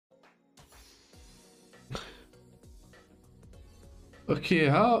Okay,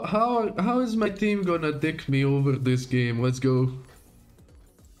 how is my team gonna dick me over this game? Let's go.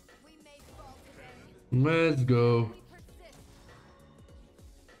 Let's go.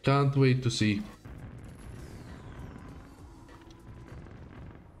 Can't wait to see.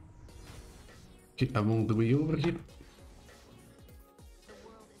 Okay, I'm all the way over here.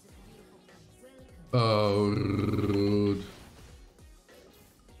 Oh, rude.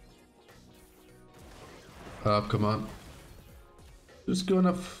 Oh, come on. Just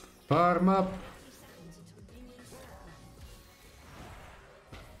gonna farm up.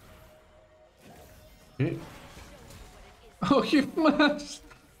 Okay. Oh, you must.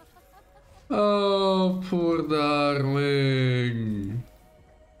 Oh, poor darling.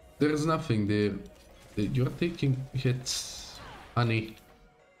 There's nothing there. You're taking hits, honey.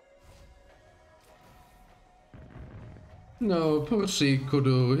 No, poor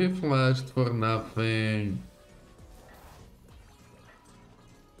Seikodo. He flashed for nothing.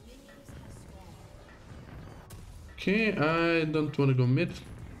 Okay, I don't want to go mid.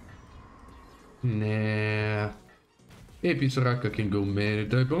 Nah. Maybe Soraka can go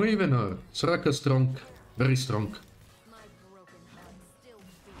mid. I believe in her. Soraka's strong. Very strong.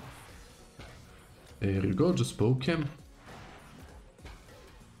 There you go, just poke him.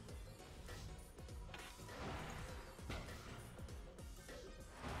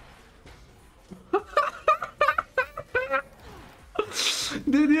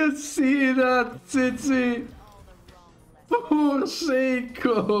 Did you see that, Tsitsi? Poor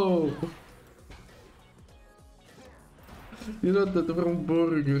Seiko! You know that from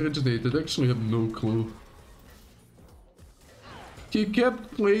Borg originated, actually have no clue. He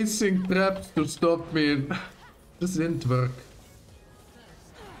kept placing traps to stop me and this didn't work.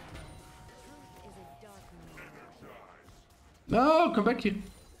 No, come back here.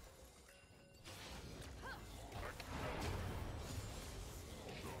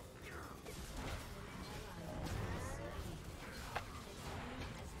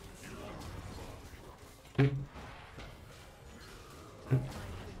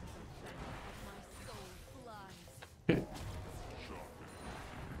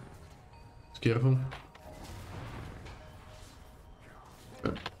 Careful.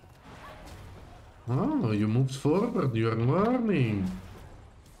 Oh, you moved forward, you're learning.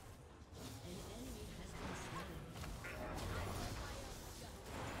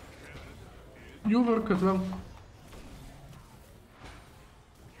 You work as well.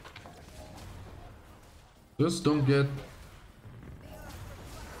 Just don't get...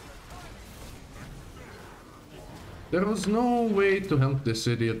 There was no way to help this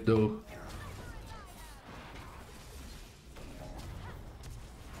idiot though.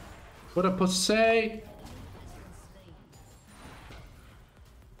 What a pussy!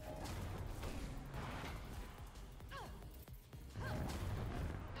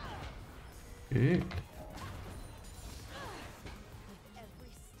 Okay.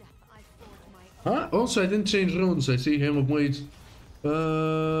 Huh? Also, I didn't change runes. I see Hammer Blades.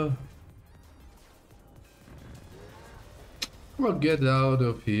 Well, get out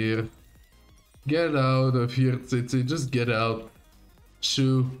of here. Get out of here, Tsitsi. Just get out.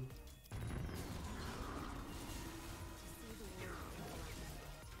 Shoo.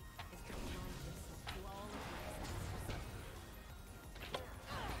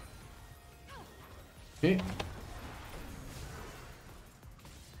 Okay.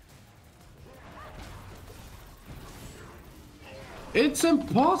 It's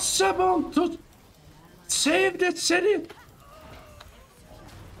impossible to save the city.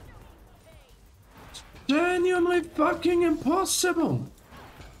 It's genuinely fucking impossible.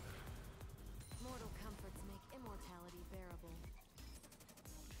 Mortal comforts make immortality bearable.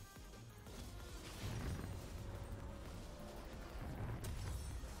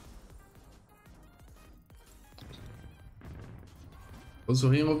 Also,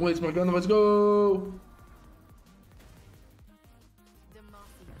 here, wait, my gun, let's go.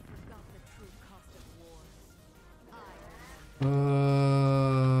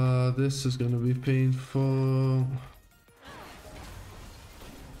 This is gonna be painful.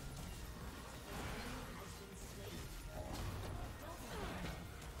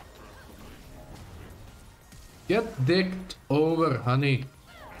 Get dicked over, honey.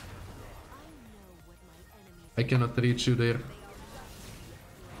 I cannot reach you there.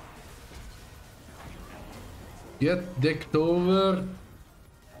 Get dicked over.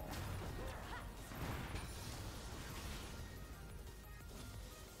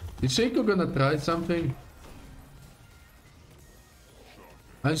 Is Seiko gonna try something?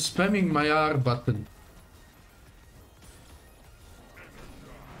 I'm spamming my R button.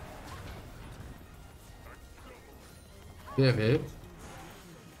 There it.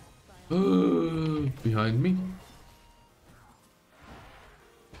 Behind me.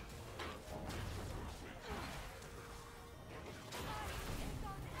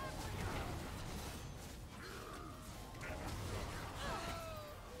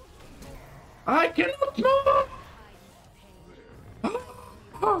 I cannot move!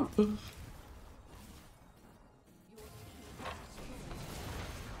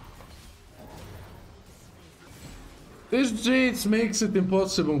 This Jades makes it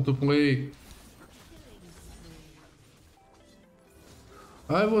impossible to play.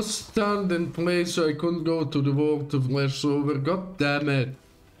 I was stunned in place so I couldn't go to the wall to flash over. God damn it.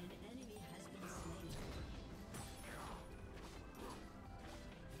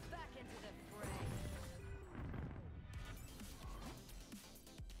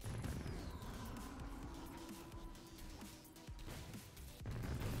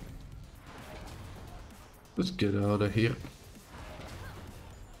 Let's get out of here.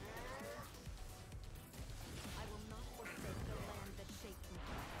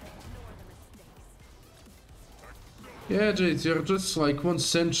 Yeah, Jade, you're just like 1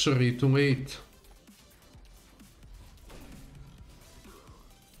 century too late.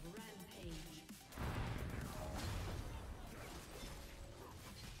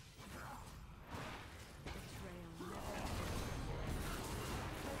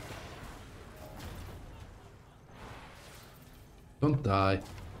 Don't die.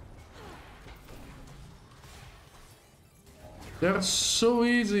 They're so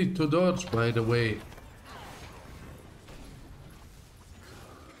easy to dodge, by the way.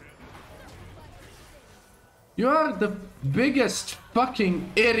 You are the biggest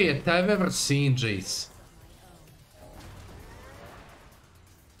fucking idiot I've ever seen, Jace.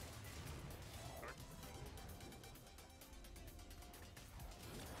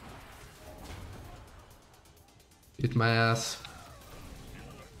 Eat my ass.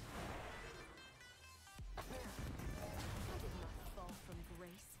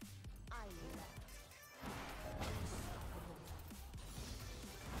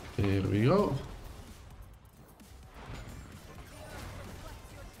 Here we go.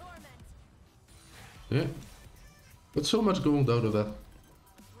 Yeah. But so much gold out of that.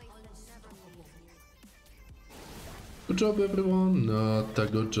 Good job, everyone. Not a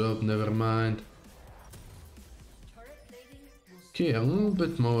good job, never mind. Okay, a little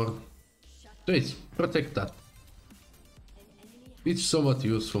bit more. Please, protect that. It's somewhat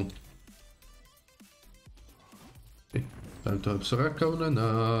useful. Okay, time to help Soraka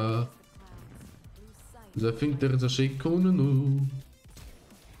now. I think there's a shake on now.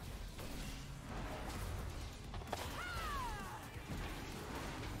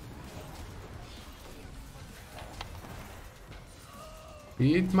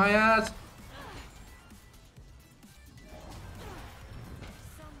 Eat my ass!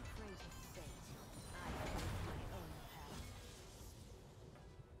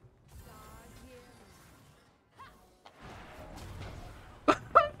 No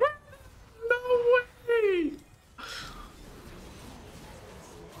way!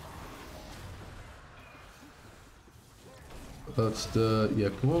 That's the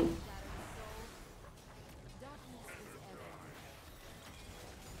Yakumo.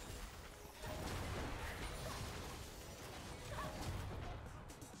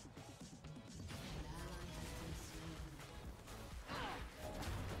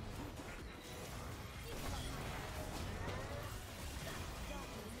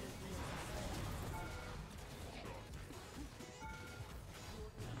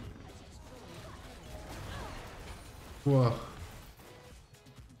 Wow.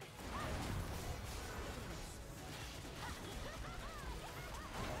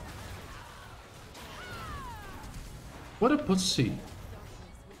 What a pussy.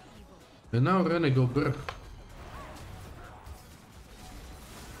 And now Renegade Burr.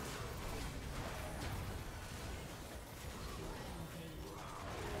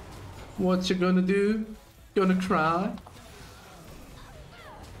 What you gonna do? Gonna cry?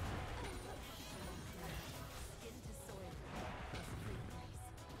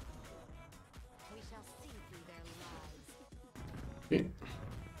 Okay.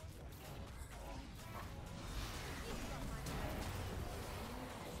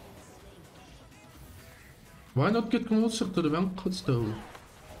 Why not get closer to the banquets though?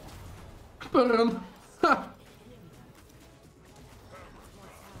 Burn! Ha!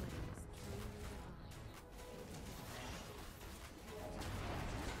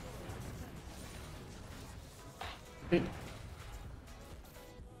 Okay.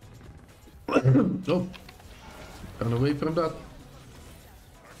 Oh! Run away from that.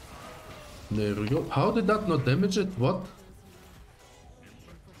 There we go. How did that not damage it? What?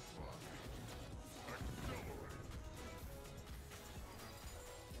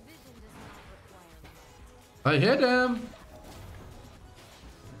 I hit him!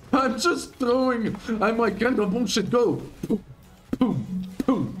 I'm just throwing. I'm like, random bullshit, go! Boom, boom,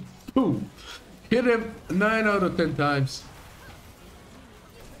 boom, boom. Hit him 9 out of 10 times.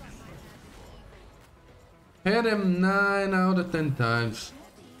 Hit him 9 out of 10 times.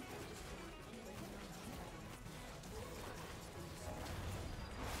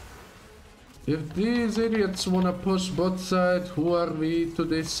 If these idiots wanna push bot side, who are we to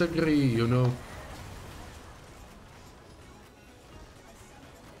disagree, you know?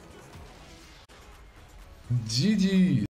 GG.